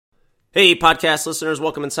Hey, podcast listeners,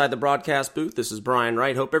 welcome inside the broadcast booth. This is Brian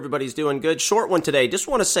Wright. Hope everybody's doing good. Short one today. Just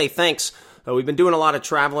want to say thanks. We've been doing a lot of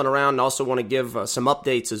traveling around and also want to give some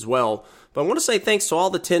updates as well. But I want to say thanks to all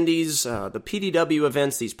the attendees, the PDW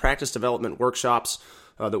events, these practice development workshops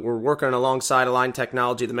that we're working alongside Align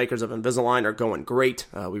Technology. The makers of Invisalign are going great.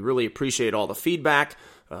 We really appreciate all the feedback.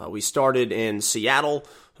 We started in Seattle,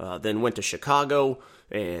 then went to Chicago,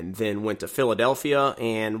 and then went to Philadelphia,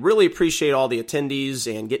 and really appreciate all the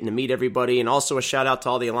attendees and getting to meet everybody, and also a shout out to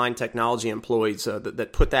all the Align Technology employees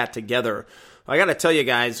that put that together. I got to tell you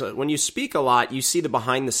guys, when you speak a lot, you see the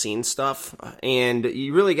behind the scenes stuff, and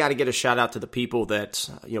you really got to get a shout out to the people that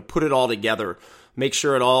put it all together, make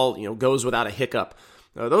sure it all goes without a hiccup.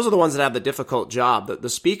 Those are the ones that have the difficult job. The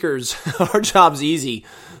speakers, our job's easy.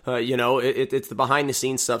 It's the behind the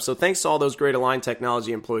scenes stuff. So thanks to all those great Align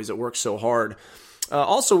Technology employees that work so hard.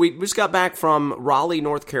 Also, we just got back from Raleigh,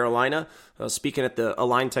 North Carolina, speaking at the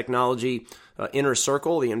Align Technology Inner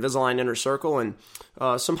Circle, the Invisalign Inner Circle, and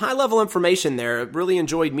some high-level information there. Really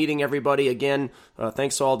enjoyed meeting everybody. Again,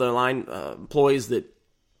 thanks to all the Align employees that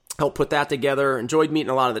helped put that together. Enjoyed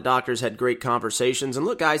meeting a lot of the doctors, had great conversations. And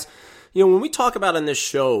look, guys, when we talk about in this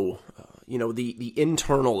show, the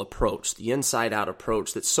internal approach, the inside-out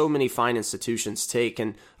approach that so many fine institutions take,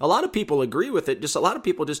 and a lot of people agree with it, just a lot of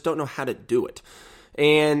people just don't know how to do it.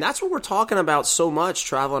 And that's what we're talking about so much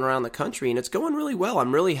traveling around the country, and it's going really well.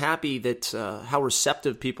 I'm really happy that how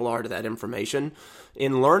receptive people are to that information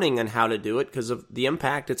in learning on how to do it because of the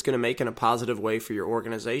impact it's going to make in a positive way for your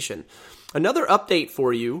organization. Another update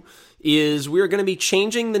for you is we're going to be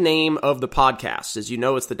changing the name of the podcast. As you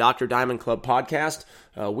know, it's the Dr. Diamond Club podcast.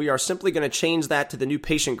 We are simply going to change that to the New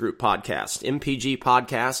Patient Group podcast, MPG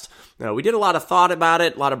podcast. We did a lot of thought about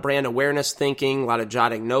it, a lot of brand awareness thinking, a lot of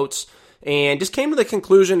jotting notes, and just came to the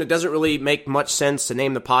conclusion it doesn't really make much sense to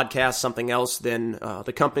name the podcast something else than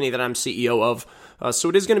the company that I'm CEO of. So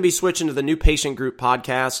it is going to be switching to the New Patient Group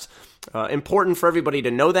podcast. Important for everybody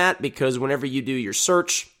to know that because whenever you do your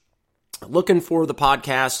search, looking for the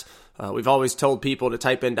podcast, we've always told people to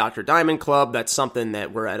type in Dr. Diamond Club. That's something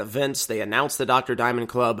that we're at events. They announce the Dr. Diamond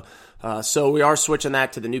Club. So we are switching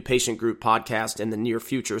that to the New Patient Group podcast in the near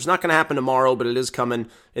future. It's not going to happen tomorrow, but it is coming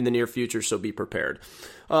in the near future, so be prepared.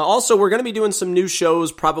 Also, we're going to be doing some new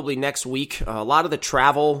shows probably next week. A lot of the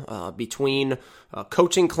travel between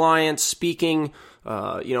coaching clients, speaking,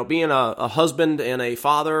 being a husband and a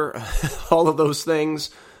father, all of those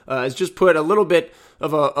things has just put a little bit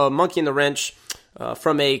of a monkey in the wrench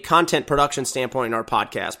from a content production standpoint in our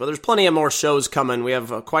podcast. But there's plenty of more shows coming. We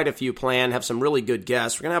have quite a few planned, have some really good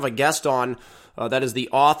guests. We're going to have a guest on that is the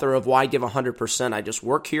author of Why Give 100%. I Just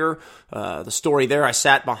Work Here. The story there, I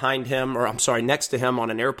sat next to him on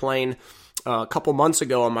an airplane a couple months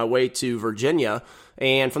ago on my way to Virginia.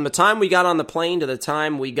 And from the time we got on the plane to the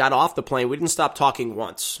time we got off the plane, we didn't stop talking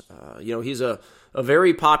once. He's a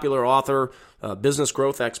very popular author, business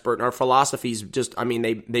growth expert, and our philosophies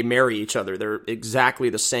they marry each other. They're exactly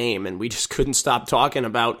the same, and we just couldn't stop talking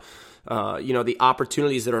about, the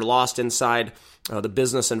opportunities that are lost inside the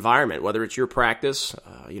business environment, whether it's your practice,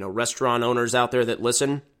 restaurant owners out there that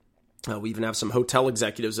listen. We even have some hotel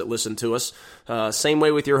executives that listen to us. Same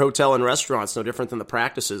way with your hotel and restaurants, no different than the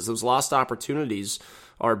practices. Those lost opportunities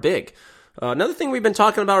are big. Another thing we've been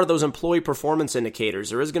talking about are those employee performance indicators.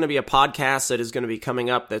 There is going to be a podcast that is going to be coming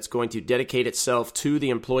up that's going to dedicate itself to the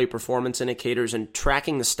employee performance indicators and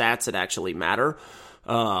tracking the stats that actually matter.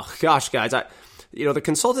 Gosh, guys, the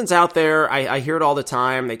consultants out there, I hear it all the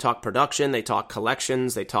time. They talk production, they talk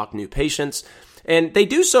collections, they talk new patients. And they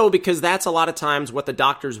do so because that's a lot of times what the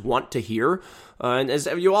doctors want to hear. And as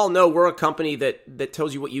you all know, we're a company that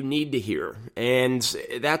tells you what you need to hear. And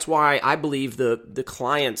that's why I believe the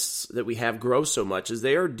clients that we have grow so much is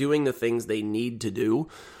they are doing the things they need to do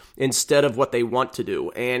instead of what they want to do.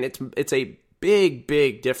 And it's a big,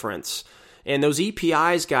 big difference. And those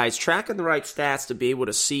EPIs, guys, tracking the right stats to be able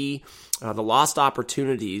to see the lost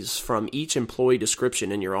opportunities from each employee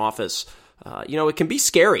description in your office. It can be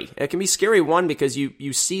scary. It can be scary, one, because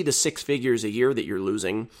you see the 6 figures a year that you're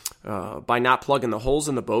losing by not plugging the holes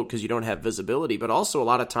in the boat because you don't have visibility. But also a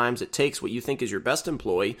lot of times it takes what you think is your best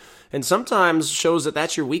employee and sometimes shows that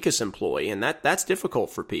that's your weakest employee, and that's difficult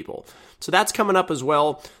for people. So that's coming up as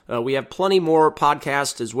well. We have plenty more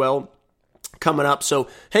podcasts as well coming up. So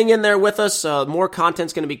hang in there with us. More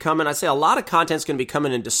content's going to be coming. I say a lot of content's going to be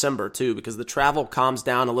coming in December too because the travel calms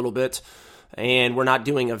down a little bit. And we're not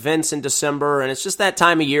doing events in December, and it's just that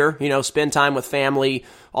time of year, spend time with family,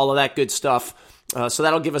 all of that good stuff. So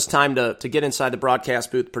that'll give us time to get inside the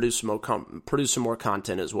broadcast booth, produce some more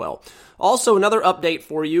content as well. Also, another update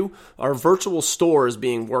for you, our virtual store is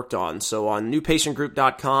being worked on. So on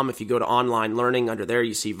newpatientgroup.com, if you go to online learning, under there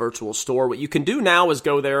you see virtual store. What you can do now is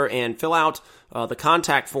go there and fill out the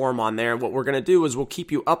contact form on there. What we're going to do is we'll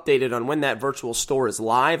keep you updated on when that virtual store is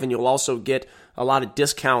live, and you'll also get a lot of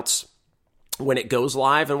discounts when it goes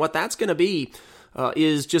live. And what that's going to be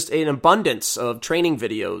is just an abundance of training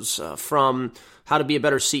videos from how to be a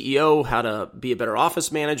better CEO, how to be a better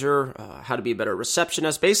office manager, how to be a better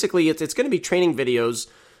receptionist. Basically, it's going to be training videos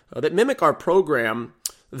that mimic our program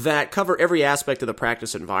that cover every aspect of the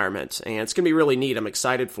practice environment. And it's going to be really neat. I'm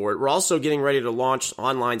excited for it. We're also getting ready to launch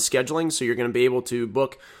online scheduling, so you're going to be able to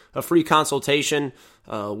book a free consultation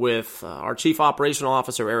with our Chief Operational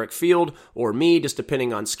Officer, Eric Field, or me, just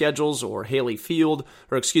depending on schedules, or Haley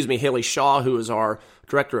Shaw, who is our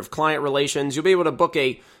Director of Client Relations. You'll be able to book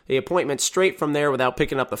a appointment straight from there without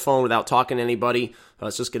picking up the phone, without talking to anybody.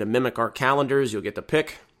 It's just going to mimic our calendars. You'll get to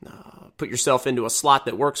pick, put yourself into a slot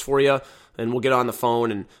that works for you, and we'll get on the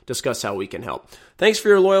phone and discuss how we can help. Thanks for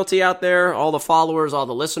your loyalty out there, all the followers, all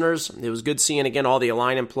the listeners. It was good seeing, again, all the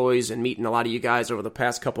Align employees and meeting a lot of you guys over the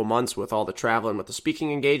past couple months with all the traveling, with the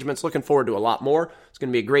speaking engagements. Looking forward to a lot more. It's going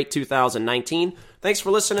to be a great 2019. Thanks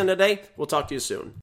for listening today. We'll talk to you soon.